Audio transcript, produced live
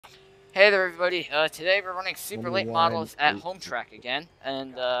Hey there, everybody. Today we're running super late models at 21, home track again,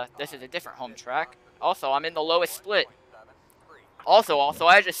 and this is a different home track. Also, I'm in the lowest split. Also,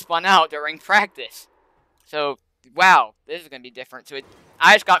 I just spun out during practice. So, wow, this is gonna be different. So,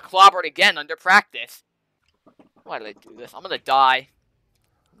 I just got clobbered again under practice. Why did I do this? I'm gonna die.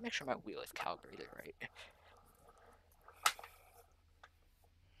 Make sure my wheel is calibrated right.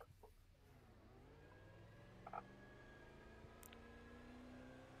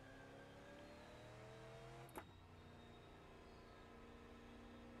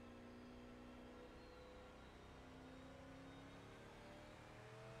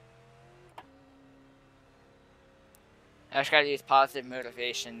 I just gotta use positive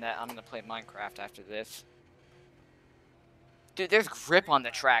motivation that I'm gonna play Minecraft after this. Dude, there's grip on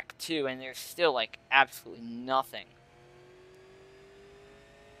the track too, and there's still like absolutely nothing.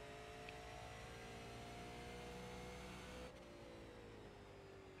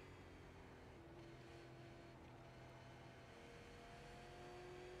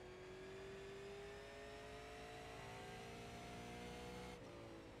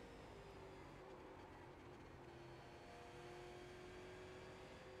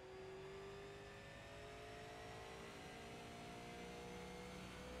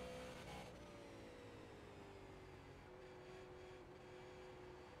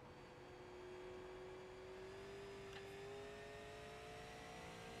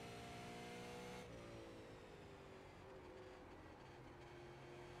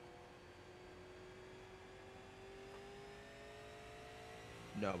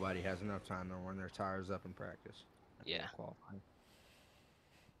 Nobody has enough time to run their tires up in practice. Yeah. Qualifying.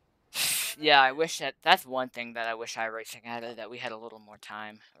 Yeah, I wish that's one thing that I wish iRacing had, that we had a little more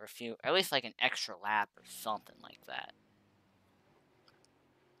time, or at least like an extra lap or something like that.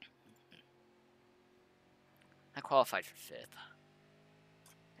 I qualified for 5th.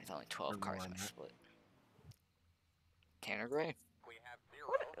 There's only 12 cars in my split. Tanner Gray.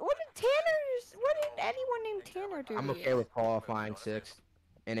 What did anyone named Tanner do? I'm okay with qualifying 6th,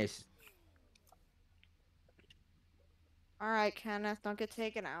 and it's. Alright, Kenneth, don't get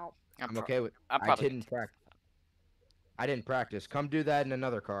taken out. I'm okay with. I didn't practice. I didn't practice. Come do that in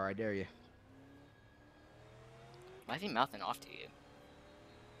another car. I dare you. Why is he mouthing off to you?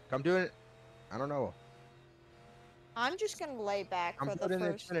 Come do it. I don't know. I'm just gonna lay back for the I'm doing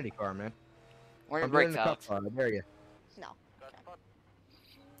an first. Xfinity car, man. Where are your I'm doing brakes the out? cup car. I dare you. No. Okay.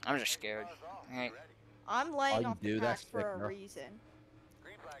 I'm just scared. Alright. I'm laying off the pack that's for sick, a bro. reason.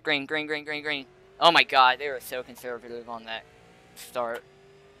 Green, green, green, green, green. Oh my god, they were so conservative on that start.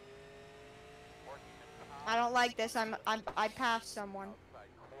 I don't like this. I passed someone.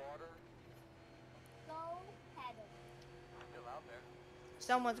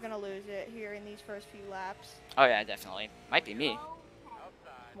 Someone's gonna lose it here in these first few laps. Oh yeah, definitely. Might be me.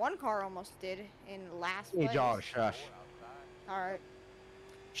 One car almost did in last Need place. y'all to shush. Alright.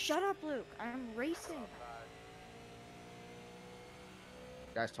 Shut up, Luke. I'm racing.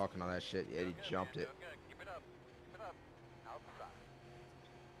 Guy's talking all that shit. Yeah, he jumped it.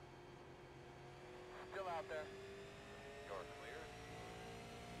 Still out there. You're clear.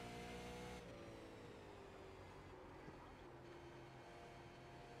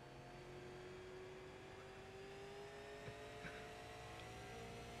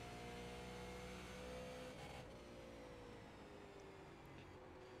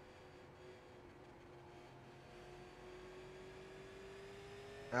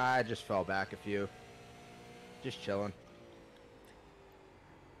 I just fell back a few. Just chilling.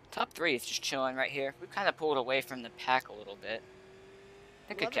 Top 3 is just chilling right here. We kind of pulled away from the pack a little bit.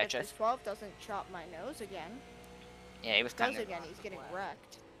 They could catch us. 12 doesn't chop my nose again. Yeah, he was kind of. Again, he's getting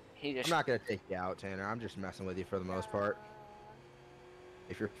wrecked. He just. I'm not gonna take you out, Tanner. I'm just messing with you for the most part.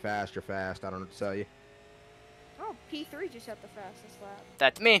 If you're fast, you're fast. I don't know what to tell you. Oh, P3 just had the fastest lap.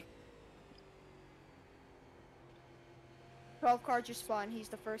 That's me. 12 car just spun. He's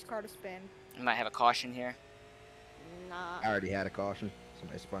the first car to spin. We might have a caution here. Nah. I already had a caution.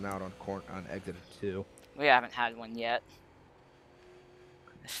 Somebody spun out on exit 2. We haven't had one yet.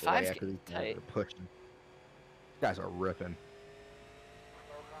 This 5's Yeah, getting these tight. guys are pushing. These guys are ripping.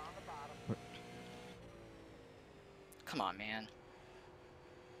 Come on, man.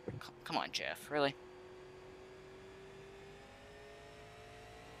 Come on, Jeff. Really?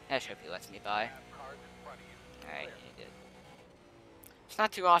 I just hope he lets me by. Alright, he did. It's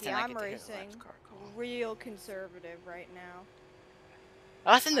not too often I I'm get to racing hit a car call. real conservative right now.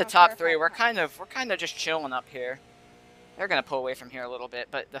 Us in the top 3, we're kind of just chilling up here. They're gonna pull away from here a little bit,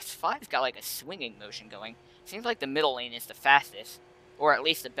 but the 5's got like a swinging motion going. Seems like the middle lane is the fastest, or at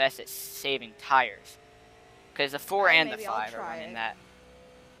least the best at saving tires. Because the 4 and the 5 are running that.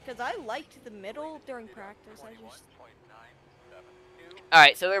 Because I liked the middle during practice. I just...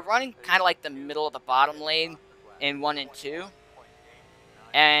 Alright, so they're running kind of like the middle of the bottom lane in 1 and 2.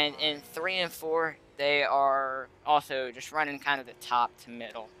 And in 3 and 4, they are also just running kind of the top to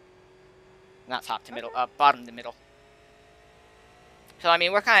middle. Not top to middle, bottom to middle. So, I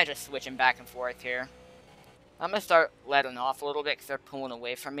mean, we're kind of just switching back and forth here. I'm going to start letting off a little bit because they're pulling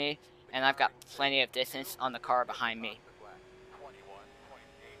away from me. And I've got plenty of distance on the car behind me.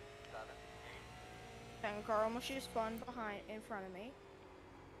 Second car almost just spun in front of me.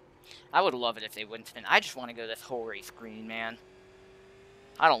 I would love it if they wouldn't spin. I just want to go this whole race green, man.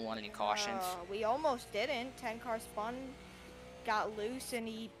 I don't want any cautions. We almost didn't. 10 car spun, got loose, and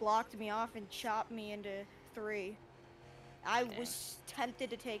he blocked me off and chopped me into 3. I was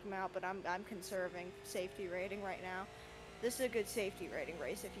tempted to take him out, but I'm conserving safety rating right now. This is a good safety rating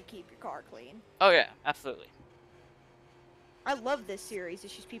race if you keep your car clean. Oh yeah, absolutely. I love this series.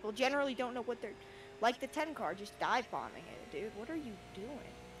 It's just people generally don't know what they're... Like the 10 car, just dive bombing it, dude. What are you doing?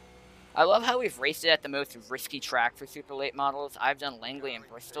 I love how we've raced it at the most risky track for super late models. I've done Langley and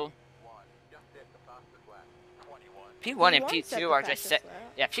Bristol. P1 and P2 are just set.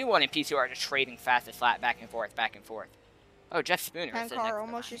 Yeah, P1 and P2 are just trading fastest lap back and forth, back and forth. Oh, Jeff Spooner. 10 car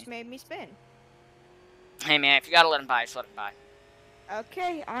almost just made me spin. Hey man, if you gotta let him by, just let him by.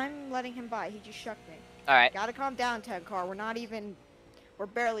 Okay, I'm letting him by. He just shucked me. Alright. Gotta calm down, 10 car. We're not even... We're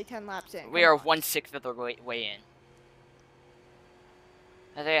barely 10 laps in. We are 1/6 of the way in.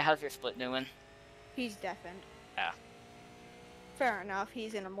 Isaiah, how's your split doing? He's deafened. Yeah. Fair enough.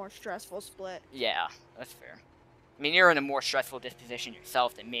 He's in a more stressful split. Yeah, that's fair. I mean, you're in a more stressful disposition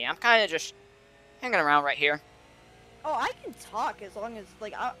yourself than me. I'm kind of just hanging around right here. Oh, I can talk as long as,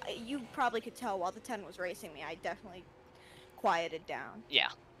 like, you probably could tell while the 10 was racing me, I definitely quieted down. Yeah.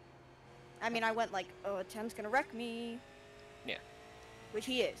 I mean, I went like, oh, 10's gonna wreck me. Yeah. Which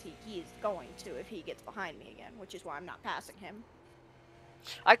he is. He is going to if he gets behind me again, which is why I'm not passing him.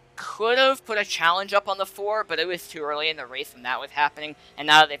 I could have put a challenge up on the 4, but it was too early in the race when that was happening. And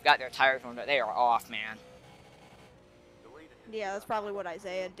now that they've got their tires on, they are off, man. Yeah, that's probably what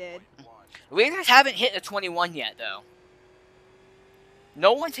Isaiah did. Leaders haven't hit a 21 yet, though.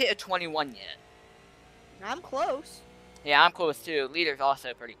 No one's hit a 21 yet. I'm close. Yeah, I'm close too. Leader's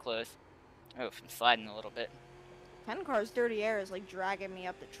also pretty close. Oh, I'm sliding a little bit. 10 car's dirty air is like dragging me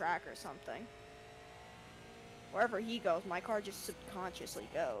up the track or something. Wherever he goes, my car just subconsciously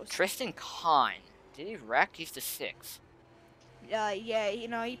goes. Tristan Kahn. Did he wreck? He's the 6. Yeah, you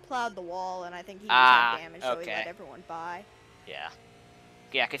know, he plowed the wall, and I think he just had damage, so he okay. let everyone by. Yeah.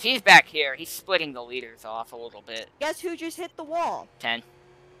 Yeah, because he's back here. He's splitting the leaders off a little bit. Guess who just hit the wall? 10.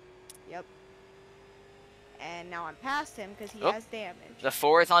 Yep. And now I'm past him because he has damage. The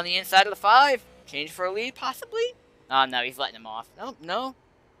 4 is on the inside of the 5. Change for a lead, possibly? Oh, no, he's letting him off. Oh, no.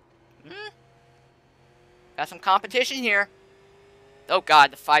 Got some competition here. Oh,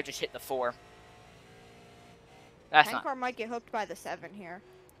 God, the 5 just hit the 4. That's 10 car might get hooked by the 7 here.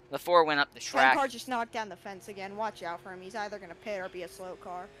 The 4 went up the track. 10 car just knocked down the fence again. Watch out for him. He's either going to pit or be a slow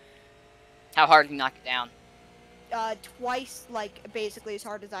car. How hard did he knock it down? Twice, like, basically as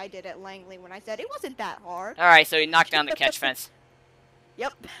hard as I did at Langley when I said it wasn't that hard. Alright, so he knocked down the catch fence.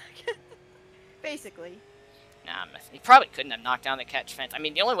 Yep. Basically. Nah, he probably couldn't have knocked down the catch fence. I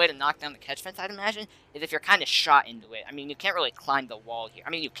mean, the only way to knock down the catch fence, I'd imagine, is if you're kind of shot into it. I mean, you can't really climb the wall here. I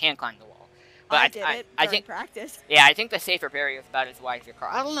mean, you can climb the wall. But I think practice. Yeah, I think the safer barrier is about as wide as your car.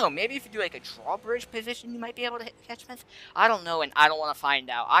 I don't know. Maybe if you do like a drawbridge position, you might be able to hit the catch fence. I don't know, and I don't want to find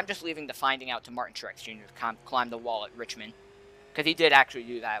out. I'm just leaving the finding out to Martin Truex Jr. to climb the wall at Richmond, because he did actually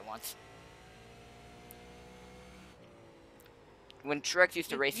do that once. When Truex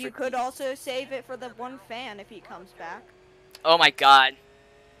used to race, you could also save it for the one fan if he comes back. Oh my God.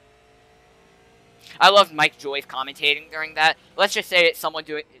 I loved Mike Joyce commentating during that. Let's just say it's someone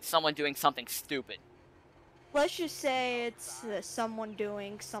doing something stupid. Let's just say it's someone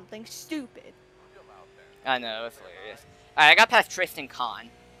doing something stupid. I know, it's hilarious. Alright, I got past Tristan Kahn.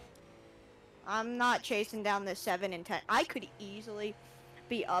 I'm not chasing down this 7 and 10. I could easily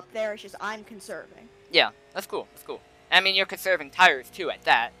be up there. It's just I'm conserving. Yeah, that's cool. That's cool. I mean, you're conserving tires too at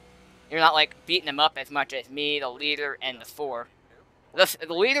that. You're not like beating them up as much as me, the leader, and the 4.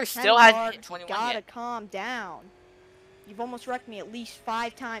 The leader still hasn't hit 21 gotta yet. Calm down. You've almost wrecked me at least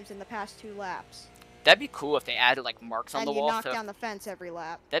 5 times in the past 2 laps. That'd be cool if they added like marks on the wall. And you knock down the fence every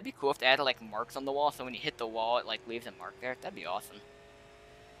lap. That'd be cool if they added like marks on the wall, so when you hit the wall, it like leaves a mark there. That'd be awesome.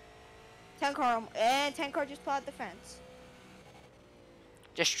 10 car just plowed the fence.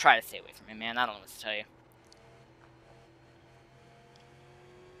 Just try to stay away from him, man. I don't know what to tell you.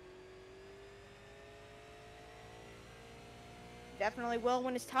 definitely will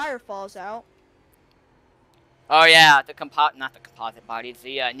when his tire falls out. Oh yeah, not the composite bodies,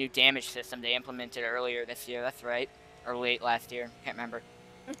 the new damage system they implemented earlier this year. That's right, or late last year. Can't remember.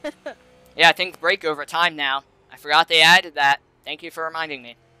 Yeah, things break over time now. I forgot they added that. Thank you for reminding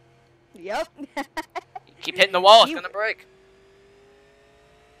me. Yep. You keep hitting the wall, it's gonna break.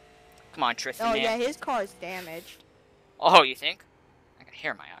 Come on, Tristan. Oh man. yeah, his car's damaged. Oh, you think? I got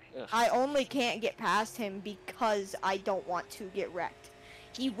hair in my eye. Ugh. I only can't get past him because I don't want to get wrecked.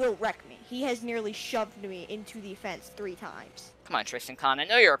 He will wreck me. He has nearly shoved me into the fence 3 times. Come on, Tristan Con. I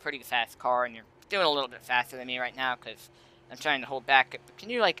know you're a pretty fast car, and you're doing a little bit faster than me right now, because I'm trying to hold back. But can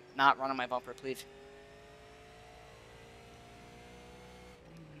you, like, not run on my bumper, please?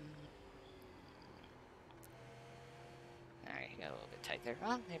 Alright, you got a little bit tight there.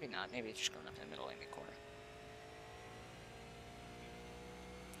 Well, maybe not. Maybe it's just going up in the middle of the corner.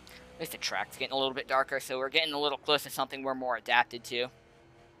 At least the track's getting a little bit darker, so we're getting a little close to something we're more adapted to.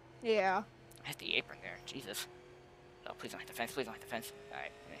 Yeah. I hit the apron there. Jesus. Oh, please don't hit the fence. Please don't hit the fence.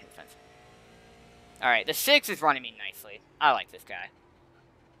 Alright, I'm gonna hit the fence. Alright, the 6 is running me nicely. I like this guy.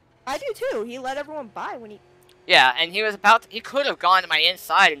 I do too. He let everyone by when he... Yeah, and he was about to... He could have gone to my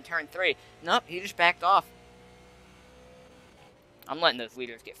inside in turn 3. Nope, he just backed off. I'm letting those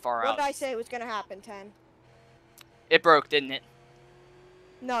leaders get far What out. did I say was going to happen, 10? It broke, didn't it?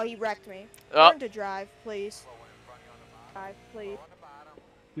 No, he wrecked me. Oh. Learn to drive, please. Drive, please.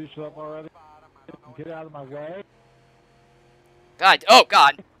 You shut up already? Get out of my way. God. Oh,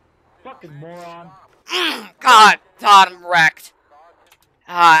 God. Fucking moron. God, I'm wrecked.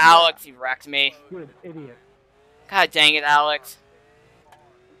 Ah, Alex, you wrecked me. You're an idiot. God dang it, Alex.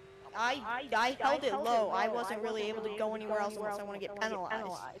 I held it low. I wasn't really able to go anywhere else unless I want to get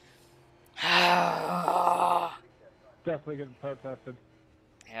penalized. Definitely getting protested.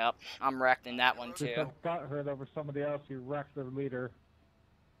 Yep, I'm wrecked in that one, Just too. got hurt over somebody else who wrecked their leader.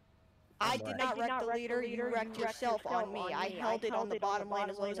 I did not wreck the leader. You wrecked yourself on me. I held it on the bottom lane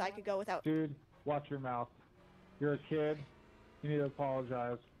as low as I could go without... Dude, watch your mouth. You're a kid. You need to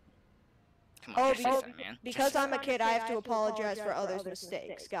apologize. Come on, Tristan, man. Because I'm a kid, I have to apologize for others'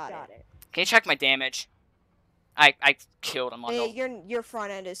 mistakes. Got it. Can you check my damage? I killed him on Hey, the... your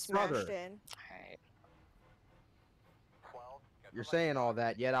front end is smashed Brother. in. Alright. You're saying all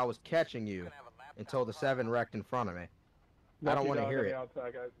that, yet I was catching you until the 7 wrecked in front of me. I don't want to hear it.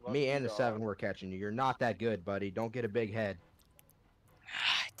 Me and the 7 were catching you. You're not that good, buddy. Don't get a big head.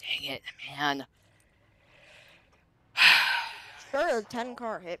 Dang it, man. Sure, a 10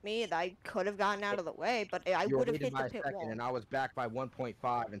 car hit me, and I could have gotten out of the way, but I You were would have leading hit by the a pit second, wall. and I was back by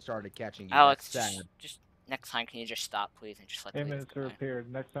 1.5 and started catching you. Alex, That's sad. just next time, can you just stop, please, and just let the 8 leaders minutes go are by?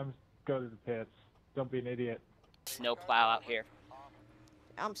 appeared. Next time, go to the pits. Don't be an idiot. Snow plow out here.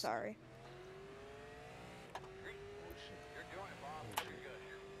 I'm sorry.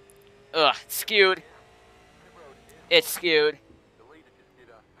 Ugh, skewed. It's skewed.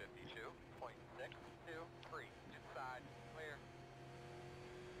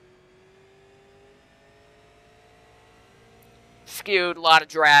 Skewed, a lot of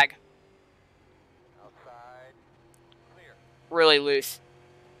drag. Really loose.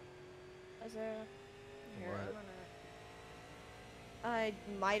 Is there... Here, What? I'm gonna... I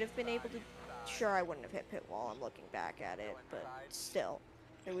might have been able to... Sure, I wouldn't have hit pit wall. I'm looking back at it, but still.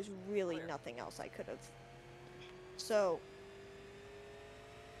 There was really nothing else I could have... So...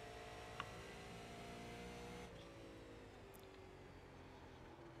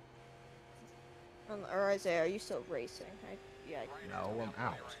 Or Isaiah, are you still racing? Yeah. No, I'm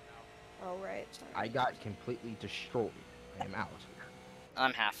out. Oh, right. Sorry. I got completely destroyed. I am out.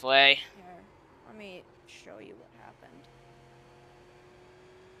 I'm halfway. Here, let me show you what happened.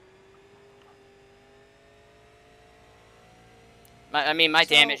 My So-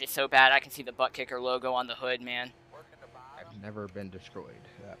 damage is so bad, I can see the butt kicker logo on the hood, man. I've never been destroyed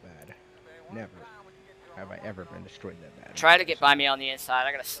that bad. Never have I ever been destroyed that bad. Try to get by me on the inside.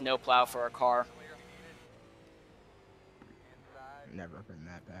 I got a snow plow for a car. Never been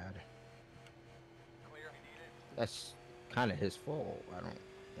that bad. That's kind of his fault. I don't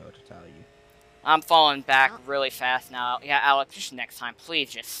know what to tell you. I'm falling back really fast now. Yeah, Alex, just next time, please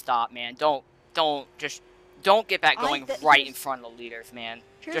just stop, man. Don't get back going right in front of the leaders, man.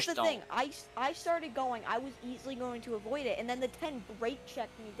 Here's Just the don't. thing. I started going. I was easily going to avoid it, and then the 10 brake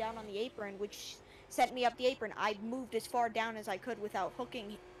checked me down on the apron, which sent me up the apron. I moved as far down as I could without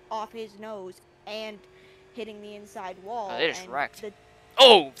hooking off his nose and hitting the inside wall. Oh, they just and wrecked. the-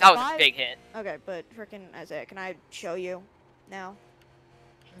 Oh, that was a five- big hit. Okay, but freaking Isaiah, can I show you now?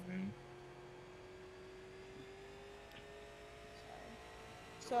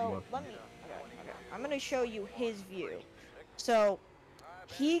 So Look. let me. Okay. I'm gonna show you his view. So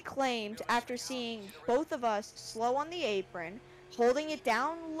he claimed after seeing both of us slow on the apron, holding it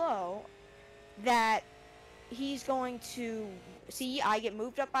down low, that he's going to see I get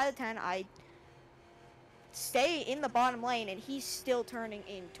moved up by the 10. I stay in the bottom lane, and he's still turning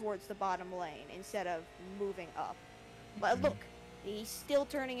in towards the bottom lane instead of moving up. But look, he's still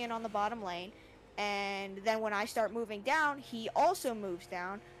turning in on the bottom lane, and then when I start moving down, he also moves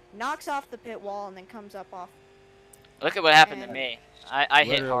down, knocks off the pit wall, and then comes up off. Look at what happened to me. I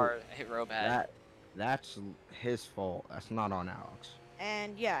hit hard. I hit real bad. That's his fault. That's not on Alex.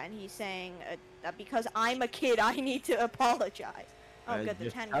 And yeah, and he's saying that because I'm a kid, I need to apologize. Oh, good, the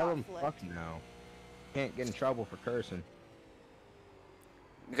 10 got flipped. Fuck no. Can't get in trouble for cursing.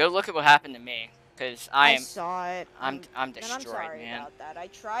 Go look at what happened to me, because I saw it. I'm destroyed, I'm sorry man. about that. I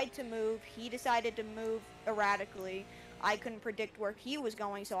tried to move. He decided to move erratically. I couldn't predict where he was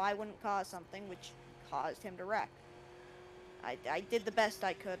going, so I wouldn't cause something, which caused him to wreck. I did the best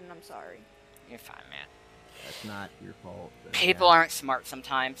I could, and I'm sorry. You're fine, man. That's not your fault. People aren't smart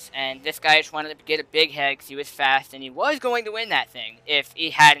sometimes, and this guy just wanted to get a big head because he was fast, and he was going to win that thing if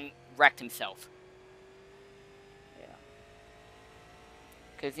he hadn't wrecked himself. Yeah.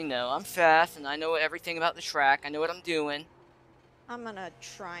 Because, you know, I'm fast, and I know everything about the track. I know what I'm doing. I'm gonna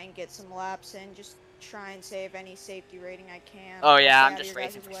try and get some laps in, just try and save any safety rating I can. Oh, yeah, I'm just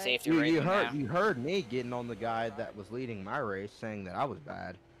racing for safety rating You heard me getting on the guy that was leading my race saying that I was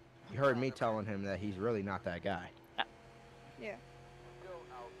bad. You heard me telling him that he's really not that guy. Yeah.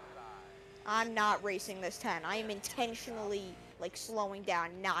 I'm not racing this 10. I am intentionally, like, slowing down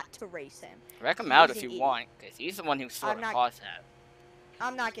not to race him. Wreck him out if you want, because he's the one who sort of caused that.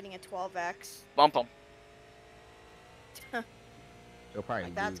 I'm not getting a 12X. Bump him. He'll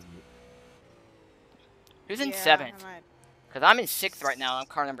probably lose. Who's in 7th? Because I'm in 6th right now. I'm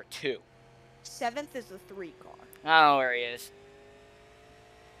car number 2. 7th is the 3 car. I don't know where he is.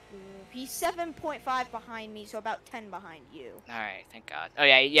 He's 7.5 behind me, so about 10 behind you. Alright, thank God. Oh,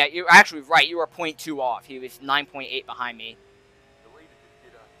 yeah, you're actually right. You were 0.2 off. He was 9.8 behind me.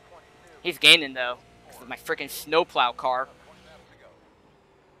 He's gaining, though, with my freaking snowplow car.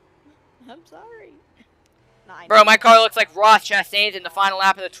 I'm sorry. Bro, my car looks like Ross Chastain's in the final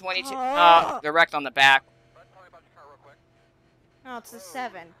lap of the 22. They're wrecked on the back. No, it's the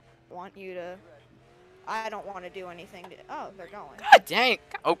 7. Want you to... I don't want to do anything to... Oh, they're going. God dang.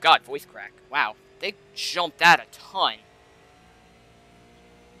 Oh, God, voice crack. Wow. They jumped that a ton.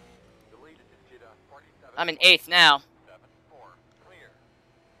 I'm in 8th now.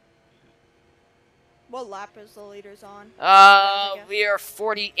 What lap is the leaders on? We are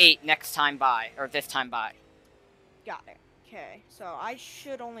 48 next time by. Or this time by. Got it. Okay, so I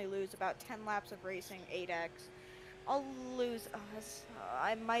should only lose about 10 laps of racing, 8x. I'll lose...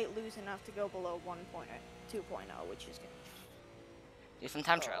 I might lose enough to go below 2.0, which is good. Do some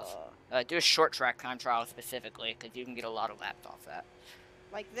time trials. Do a short track time trial specifically, because you can get a lot of laps off that.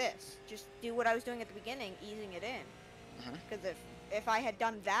 Like this. Just do what I was doing at the beginning, easing it in. Because if I had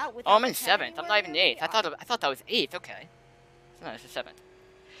done that with... Oh, I'm in 7th. I'm not even 8th. I thought that was 8th. Okay. No, it's 7th.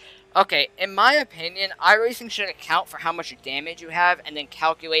 Okay, in my opinion, iRacing should account for how much damage you have, and then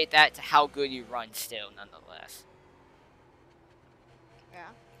calculate that to how good you run still, nonetheless. Yeah.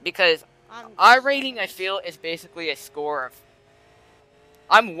 Because iRating, I feel, is basically a score of...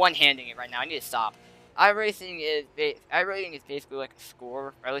 I'm one-handing it right now. I need to stop. iRating is basically like a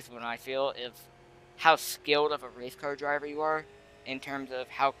score, or at least what I feel, of how skilled of a race car driver you are, in terms of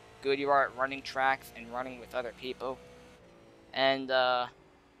how good you are at running tracks and running with other people. And,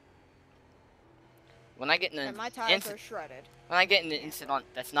 when I get in an my tires are shredded. When I get in an incident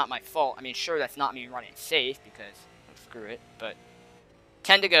that's not my fault, I mean, sure, that's not me running safe, because, screw it, but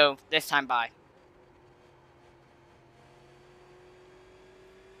 10 to go, this time by.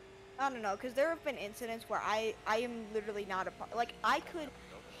 I don't know, because there have been incidents where I am literally not a part. Like, I could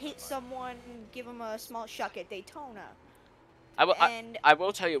hit someone, give them a small shuck at Daytona. I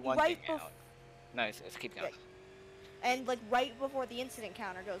will tell you one thing out. No, let's keep going. And, like, right before the incident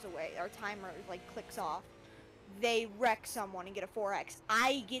counter goes away, our timer, like, clicks off, they wreck someone and get a 4X.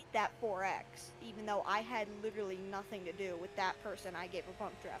 I get that 4X, even though I had literally nothing to do with that person I gave a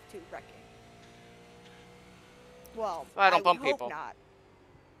bump draft to wrecking. Well, I don't bump hope people. Not.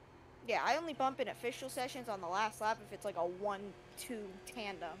 Yeah, I only bump in official sessions on the last lap if it's, like, a 1-2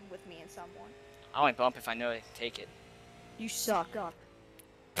 tandem with me and someone. I only bump if I know they can take it. You suck up.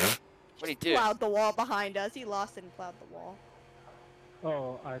 What do you do? Plowed the wall behind us. He lost and plowed the wall.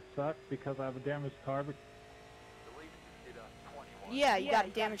 Oh, I suck because I have a damaged car. Yeah, you got a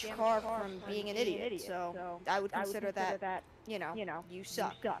damaged car from being an idiot, so I would consider that, you know, you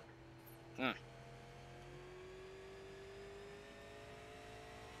suck.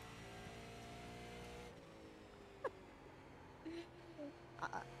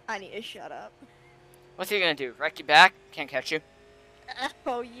 I need to shut up. What's he gonna do? Wreck you back? Can't catch you.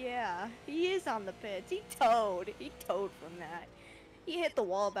 Oh yeah, he is on the pits. He towed from that. He hit the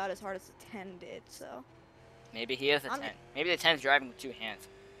wall about as hard as the 10 did, so. Maybe he is a 10. Maybe the 10's driving with 2 hands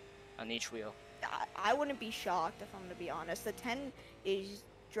on each wheel. I wouldn't be shocked if I'm gonna be honest. The 10 is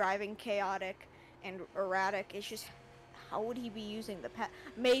driving chaotic and erratic. It's just, how would he be using the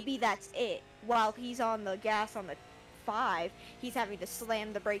maybe that's it. While he's on the gas on the 5, he's having to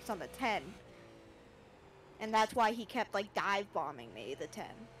slam the brakes on the 10. And that's why he kept, like, dive bombing me, the 10.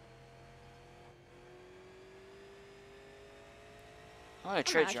 Oh, I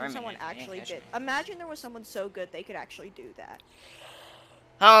tried Imagine someone actually did. Imagine there was someone so good they could actually do that.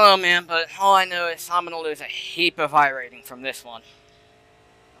 I don't know, man, but all I know is I'm gonna lose a heap of I rating from this one.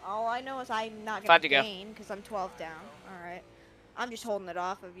 All I know is I'm not gonna gain because I'm 12 down. Alright. I'm just holding it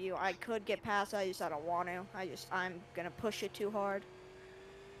off of you. I could get past, I don't want to. I'm gonna push it too hard.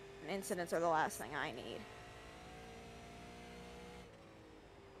 And incidents are the last thing I need.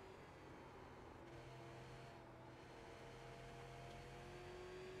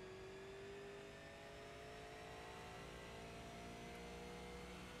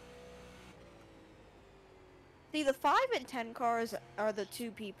 See, the 5 and 10 cars are the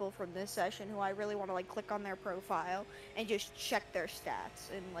 2 people from this session who I really want to, like, click on their profile and just check their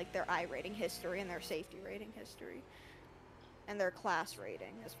stats and, like, their I rating history and their safety rating history. And their class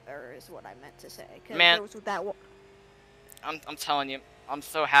rating is what I meant to say. Man, there was that I'm telling you, I'm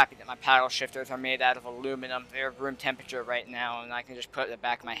so happy that my paddle shifters are made out of aluminum. They're room temperature right now, and I can just put the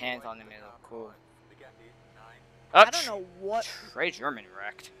back of my hands on them and it'll cool. Oh, I don't know what... Trey German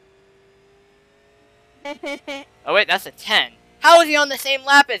wrecked. Oh wait, that's a 10. How is he on the same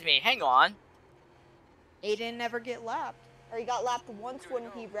lap as me? Hang on. He didn't ever get lapped. Or he got lapped once when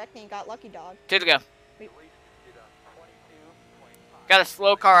he wrecked and got lucky dog. 2 to go. Got a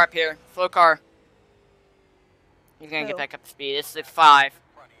slow car up here. Slow car. He's gonna get back up to speed. This is a 5.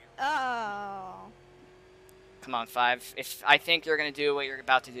 Oh. Come on, 5. If I think you're gonna do what you're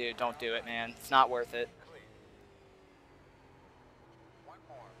about to do, don't do it, man. It's not worth it.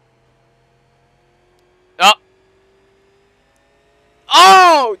 Oh!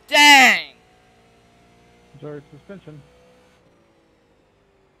 Oh, dang! Sorry, suspension.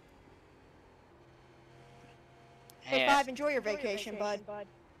 Hey, 5, enjoy your vacation, bud.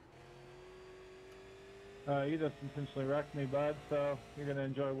 You just intentionally wrecked me, bud, so you're gonna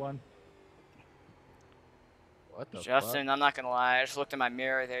enjoy one. What the Justin, fuck? I'm not gonna lie, I just looked in my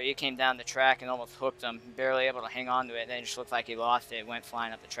mirror there. You came down the track and almost hooked him. Barely able to hang on to it, then it just looked like he lost it. Went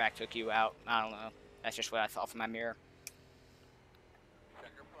flying up the track, took you out. I don't know. That's just what I saw from my mirror.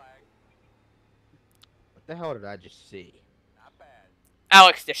 What the hell did I just see?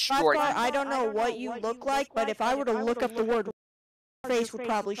 Alex destroyed you. I don't know what you look like, but if I were to look up the word face would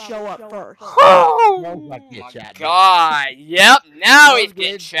probably show up first. Oh my god. Yep, now he's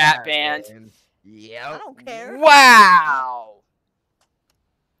getting chat banned. Yep. I don't care. Wow.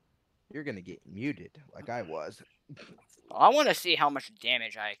 You're gonna get muted like I was. I want to see how much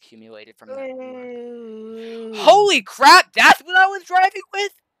damage I accumulated from that. Holy crap, that's what I was driving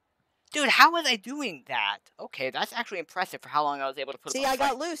with? Dude, how was I doing that? Okay, that's actually impressive for how long I was able to put See, I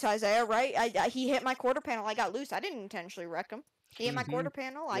got loose, Isaiah, right? He hit my quarter panel, I got loose. I didn't intentionally wreck him. He hit my quarter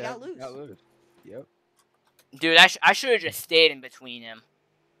panel, I got loose. Yep. Dude, I should have just stayed in between him.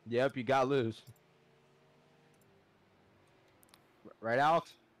 Yep, you got loose. Right,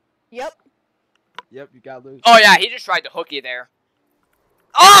 Alex? Yep. Yep, you got loose. Oh, yeah, he just tried to hook you there.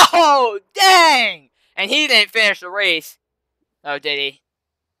 Oh, dang! And he didn't finish the race. Oh, did he?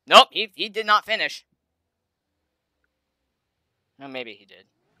 Nope, he did not finish. No, maybe he did.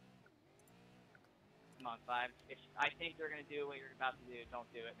 Come on, 5. If I think you're going to do what you're about to do,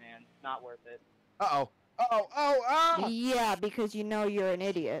 don't do it, man. It's not worth it. Uh-oh. Uh-oh. Oh! Yeah, because you know you're an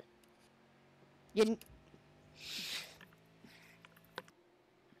idiot.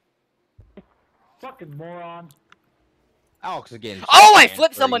 Fucking moron. Alex again. Oh, I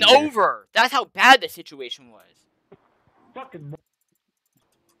flipped someone over! That's how bad the situation was. Fucking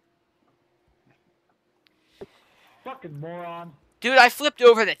moron. Dude, I flipped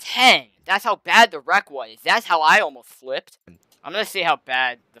over the 10. That's how bad the wreck was. That's how I almost flipped. I'm gonna see how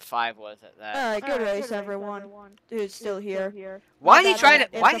bad the 5 was at that. Alright, good race, everyone. Dude's still here. Why did he try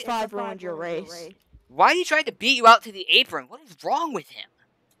to... Why did the 5 ruined your race? Why did he try to beat you out to the apron? What is wrong with him?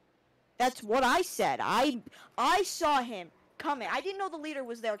 That's what I said. I saw him coming. I didn't know the leader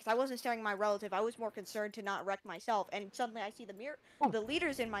was there because I wasn't staring at my relative. I was more concerned to not wreck myself. And suddenly I see the mirror. The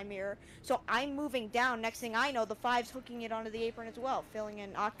leader's in my mirror. So I'm moving down. Next thing I know, the 5's hooking it onto the apron as well, filling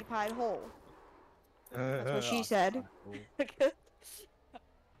an occupied hole. That's what she said.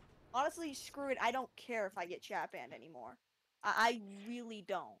 Honestly, screw it. I don't care if I get chat banned anymore. I really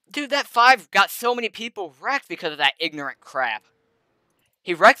don't. Dude, that 5 got so many people wrecked because of that ignorant crap.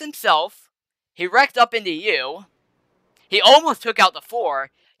 He wrecked himself. He wrecked up into you. He almost took out the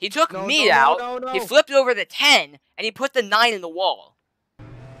 4. He took me out. No. He flipped over the 10, and he put the 9 in the wall.